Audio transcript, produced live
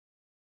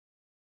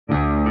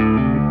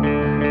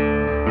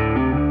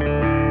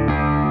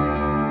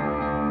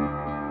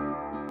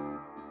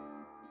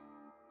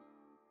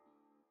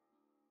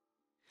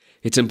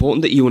It's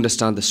important that you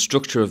understand the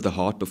structure of the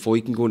heart before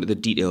you can go into the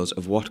details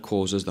of what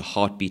causes the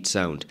heartbeat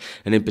sound.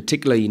 And in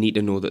particular, you need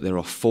to know that there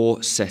are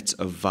 4 sets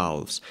of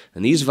valves.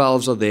 And these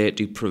valves are there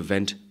to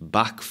prevent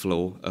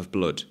backflow of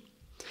blood.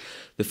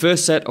 The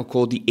first set are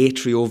called the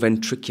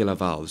atrioventricular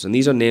valves, and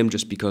these are named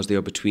just because they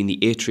are between the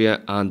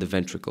atria and the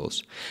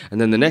ventricles.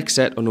 And then the next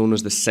set are known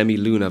as the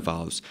semilunar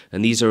valves,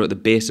 and these are at the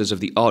bases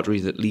of the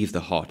arteries that leave the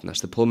heart, and that's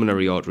the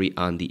pulmonary artery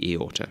and the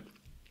aorta.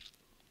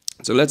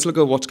 So let's look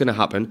at what's going to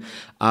happen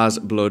as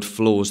blood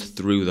flows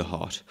through the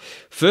heart.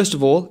 First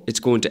of all, it's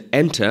going to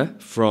enter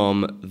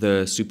from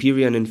the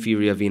superior and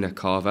inferior vena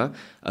cava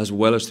as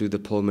well as through the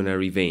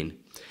pulmonary vein.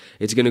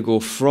 It's going to go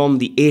from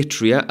the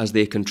atria as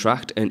they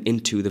contract and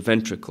into the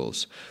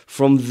ventricles.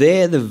 From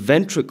there, the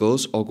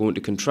ventricles are going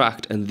to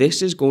contract, and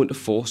this is going to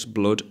force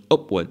blood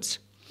upwards.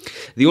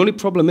 The only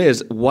problem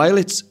is, while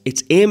it's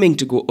aiming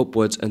to go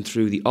upwards and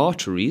through the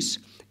arteries,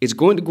 it's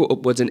going to go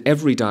upwards in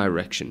every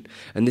direction,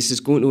 and this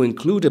is going to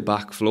include a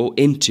backflow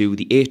into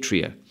the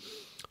atria.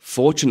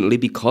 Fortunately,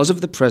 because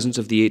of the presence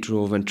of the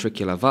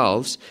atrioventricular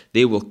valves,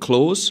 they will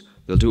close,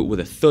 they'll do it with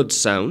a thud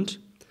sound,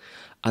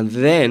 and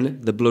then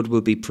the blood will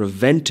be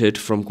prevented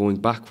from going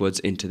backwards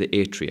into the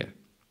atria.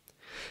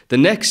 The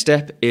next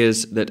step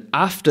is that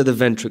after the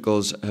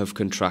ventricles have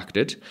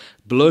contracted,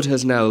 blood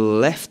has now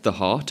left the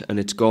heart and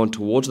it's gone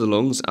towards the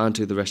lungs and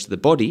to the rest of the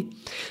body.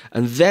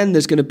 And then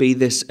there's going to be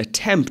this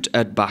attempt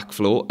at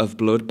backflow of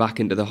blood back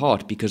into the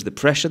heart because the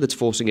pressure that's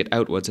forcing it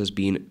outwards has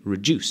been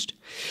reduced.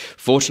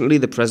 Fortunately,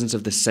 the presence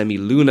of the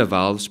semilunar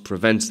valves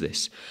prevents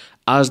this.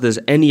 As there's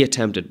any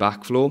attempt at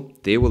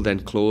backflow, they will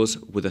then close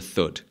with a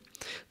thud.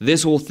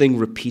 This whole thing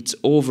repeats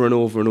over and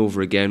over and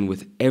over again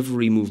with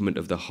every movement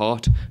of the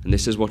heart, and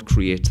this is what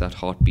creates that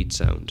heartbeat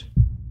sound.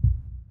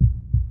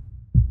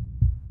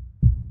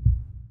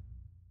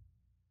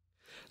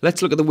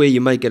 Let's look at the way you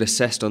might get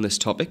assessed on this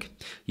topic.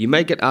 You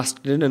might get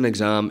asked in an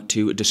exam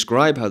to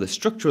describe how the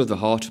structure of the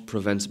heart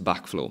prevents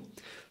backflow.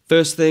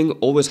 First thing,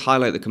 always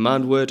highlight the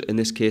command word. In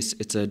this case,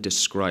 it's a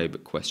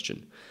describe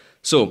question.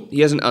 So,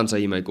 here's an answer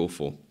you might go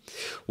for.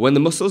 When the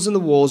muscles in the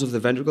walls of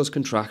the ventricles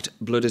contract,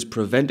 blood is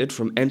prevented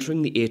from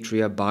entering the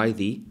atria by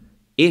the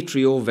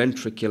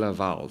atrioventricular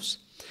valves.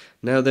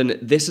 Now then,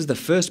 this is the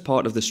first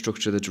part of the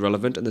structure that's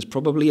relevant, and there's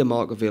probably a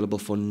mark available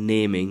for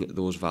naming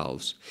those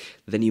valves.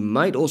 Then you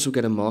might also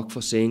get a mark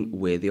for saying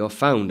where they are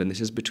found, and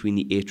this is between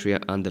the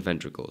atria and the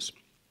ventricles.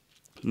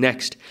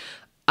 Next,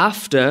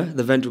 after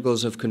the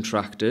ventricles have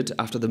contracted,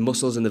 after the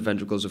muscles in the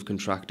ventricles have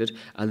contracted,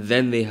 and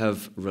then they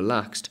have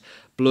relaxed,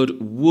 blood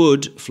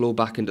would flow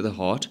back into the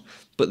heart,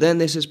 but then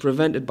this is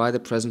prevented by the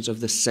presence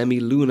of the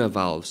semilunar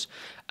valves.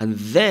 And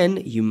then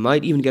you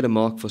might even get a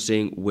mark for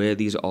saying where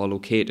these are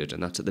located,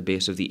 and that's at the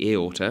base of the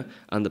aorta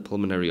and the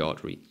pulmonary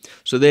artery.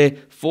 So there are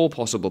 4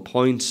 possible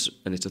points,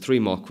 and it's a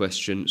 3-mark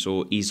question,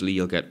 so easily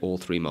you'll get all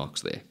 3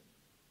 marks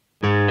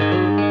there.